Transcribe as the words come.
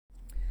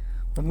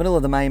the middle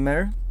of the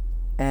Maimer,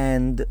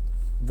 and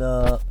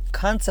the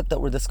concept that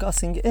we're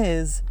discussing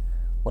is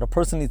what a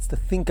person needs to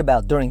think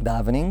about during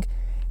davening,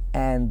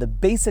 and the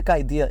basic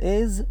idea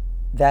is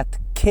that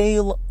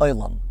Kail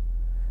Olam,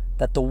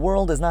 that the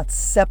world is not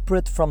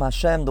separate from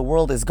Hashem, the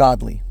world is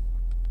godly.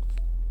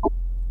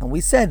 And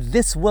we said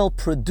this will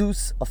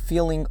produce a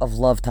feeling of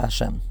love to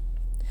Hashem.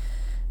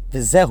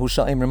 Vezeu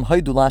Shaomrim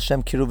Hodu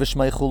LaHashem Kiru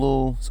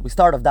v'shmeichulu. So we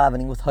start off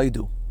davening with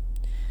Hodu.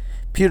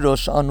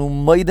 Pirush anu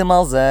modim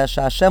al zeh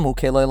she'Hashem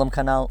Kail Olam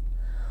kanal.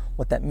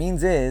 What that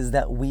means is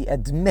that we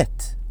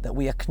admit, that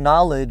we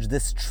acknowledge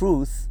this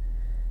truth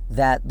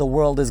that the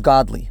world is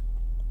godly.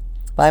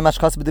 And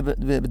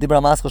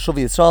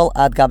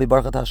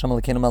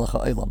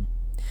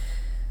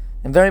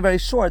very, very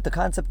short, the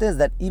concept is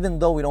that even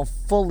though we don't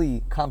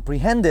fully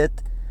comprehend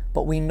it,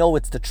 but we know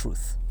it's the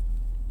truth.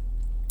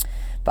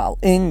 The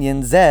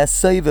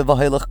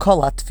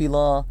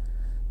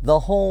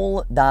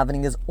whole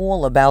davening is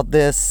all about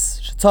this.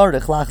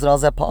 Sצריך,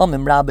 לחזור,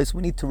 פעמים, רבות.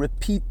 We need to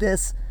repeat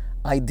this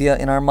idea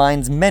in our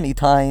minds many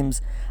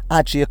times,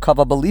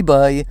 שיקבע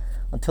בלבו,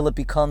 until it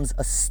becomes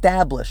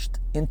established,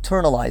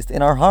 internalized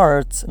in our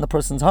hearts, in the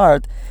person's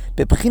heart,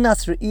 in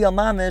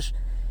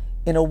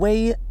a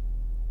way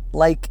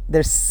like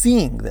they're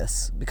seeing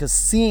this, because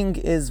seeing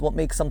is what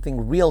makes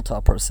something real to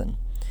a person.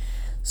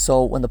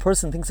 So when the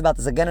person thinks about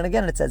this again and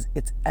again, it's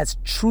as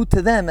true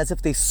to them as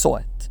if they saw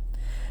it.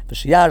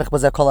 Vשיאריך,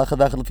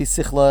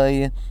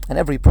 and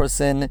every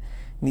person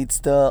needs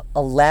to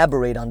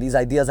elaborate on these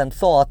ideas and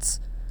thoughts,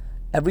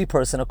 every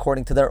person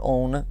according to their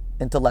own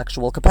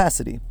intellectual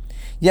capacity.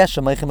 There are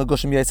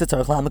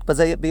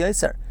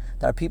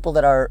people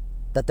that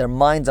their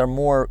minds are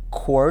more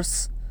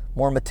coarse,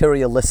 more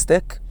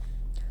materialistic,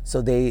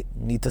 so they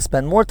need to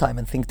spend more time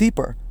and think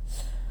deeper.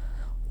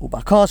 The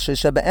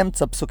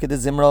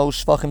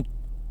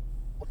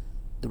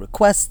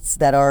requests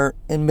that are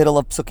in middle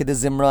of Psukei de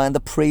Zimra and the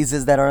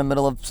praises that are in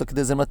middle of Psukei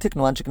de Zimra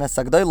tiknu an sheknes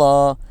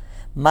sagdoila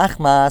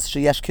machmas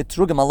sheyesh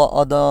kitrugim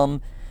ala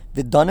adam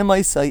v'danim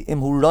oisai im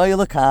hu roi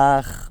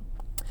lekach.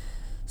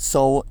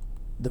 So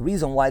the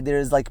reason why there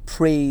is like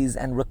praise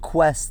and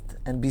request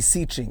and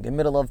beseeching in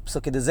middle of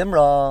Psukei de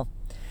Zimra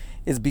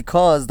is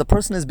because the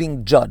person is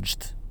being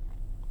judged,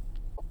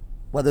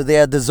 whether they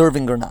are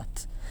deserving or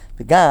not.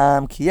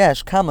 V'gam ki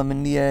yesh kama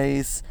min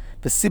niyes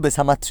v'sibes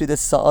hamatrides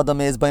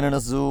sa'adam ez bainan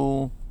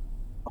azu.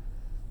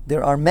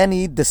 There are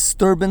many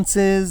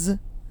disturbances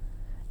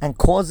and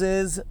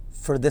causes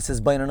for this is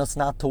bainanus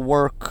not to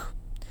work.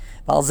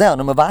 And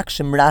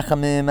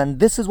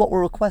this is what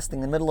we're requesting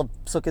in the middle of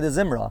Psukei de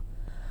Zimra.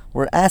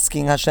 We're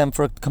asking Hashem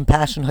for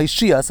compassion.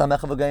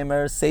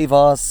 Save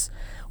us.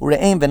 We're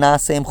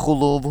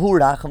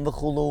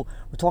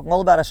talking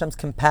all about Hashem's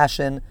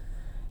compassion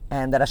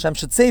and that Hashem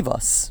should save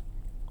us.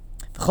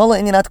 It's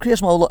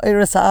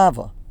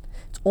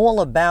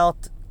all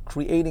about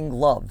creating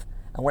love.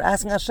 And we're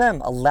asking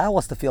Hashem, allow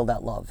us to feel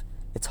that love.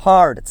 It's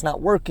hard, it's not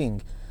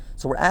working.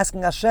 So we're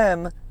asking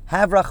Hashem,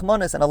 have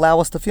Rachmanis and allow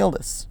us to feel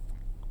this.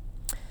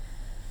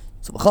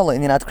 So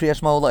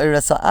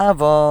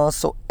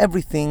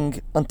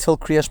everything until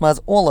Kriya Shema is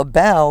all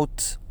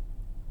about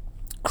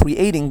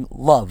creating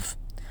love.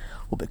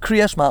 And in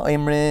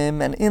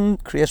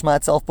Kriya Shema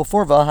itself,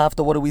 before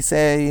V'ahavta, what do we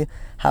say?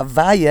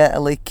 Havaya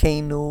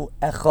Elikeinu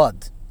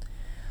Echad.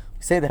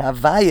 We say that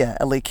Havaya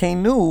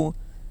Elikeinu,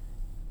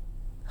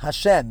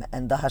 Hashem,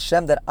 and the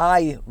Hashem that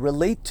I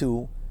relate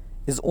to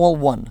is all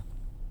one.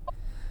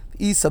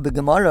 Isa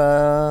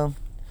b'Gemara,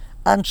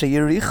 Anshe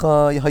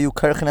Yericha Yahayu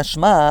Kerchen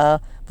Hashma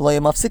V'lo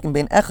Yamafsikim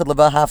Bein Echad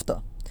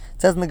LeV'ahavta.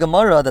 It says in the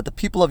Gemara that the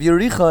people of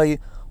Yericha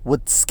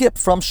would skip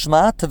from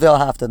Shema to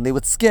V'ahavta, and they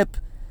would skip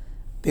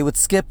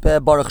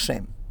Baruch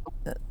Shem.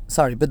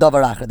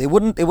 B'davar Acher. They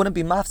wouldn't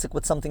be mafsik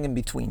with something in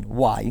between.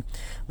 Why?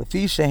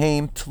 Lefi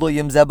shehem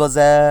tluyim zeh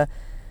bazeh.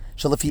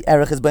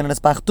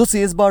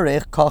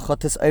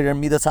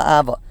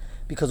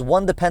 Because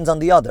one depends on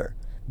the other.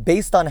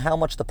 Based on how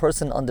much the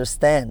person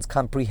understands,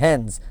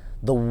 comprehends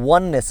the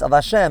oneness of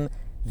Hashem,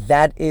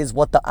 that is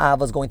what the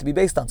Ava is going to be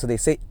based on. So they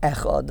say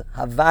Echad,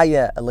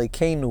 Havaya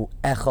Elikeinu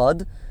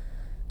Echad.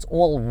 It's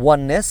all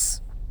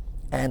oneness,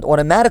 and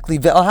automatically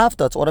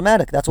Ve'ahavta, it's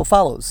automatic. That's what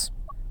follows.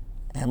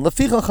 And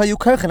Leficha Chayu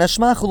Kerchen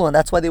Hashmachulu, and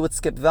that's why they would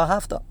skip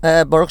Ve'ahavta.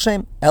 Baruch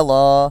Shem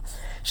Ella.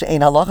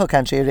 She'ein halacha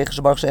kan she'erich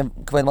she'baruch she'em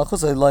k'vei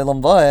malchus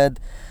lo'olam va'ed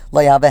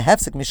lo'yave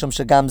hefsek mishum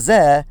shegam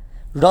zeh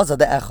raza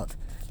de'echad.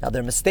 Now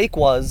their mistake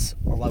was,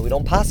 or why we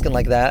don't paskin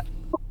like that,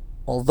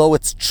 although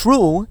it's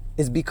true,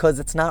 is because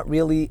it's not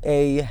really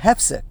a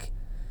hefsek.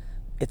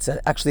 It's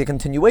actually a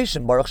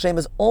continuation. Baruch Shem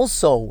is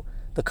also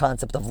the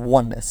concept of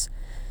oneness.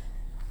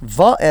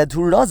 Va'ed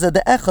hu raza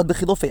de'echad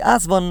b'chilufei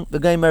asvan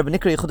v'gaimer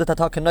v'nikra yichudet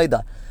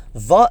ha'ta.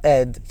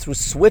 Va'ed, through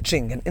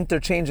switching and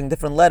interchanging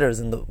different letters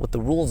and with the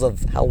rules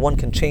of how one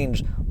can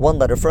change one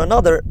letter for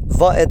another,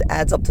 Va'ed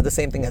adds up to the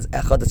same thing as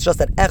Echad. It's just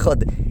that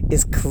Echad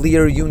is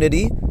clear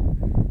unity,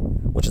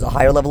 which is a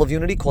higher level of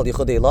unity called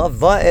Yichud Eilah.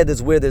 Va'ed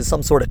is where there's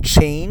some sort of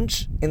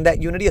change in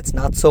that unity. It's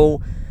not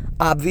so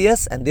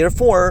obvious, and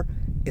therefore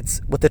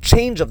it's with the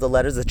change of the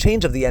letters, the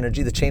change of the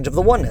energy, the change of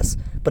the oneness.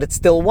 But it's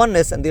still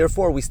oneness, and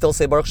therefore we still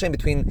say Baruch Shem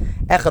between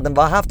Echad and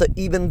V'ahavta,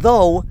 even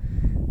though,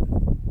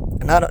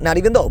 not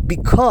even though,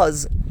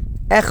 because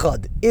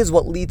Echad is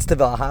what leads to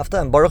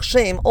V'ahavta, and Baruch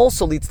Shem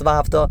also leads to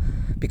V'ahavta,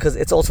 because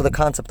it's also the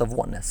concept of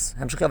oneness.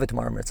 Hamshach Yaveh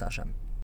tomorrow, Mirtzah Hashem.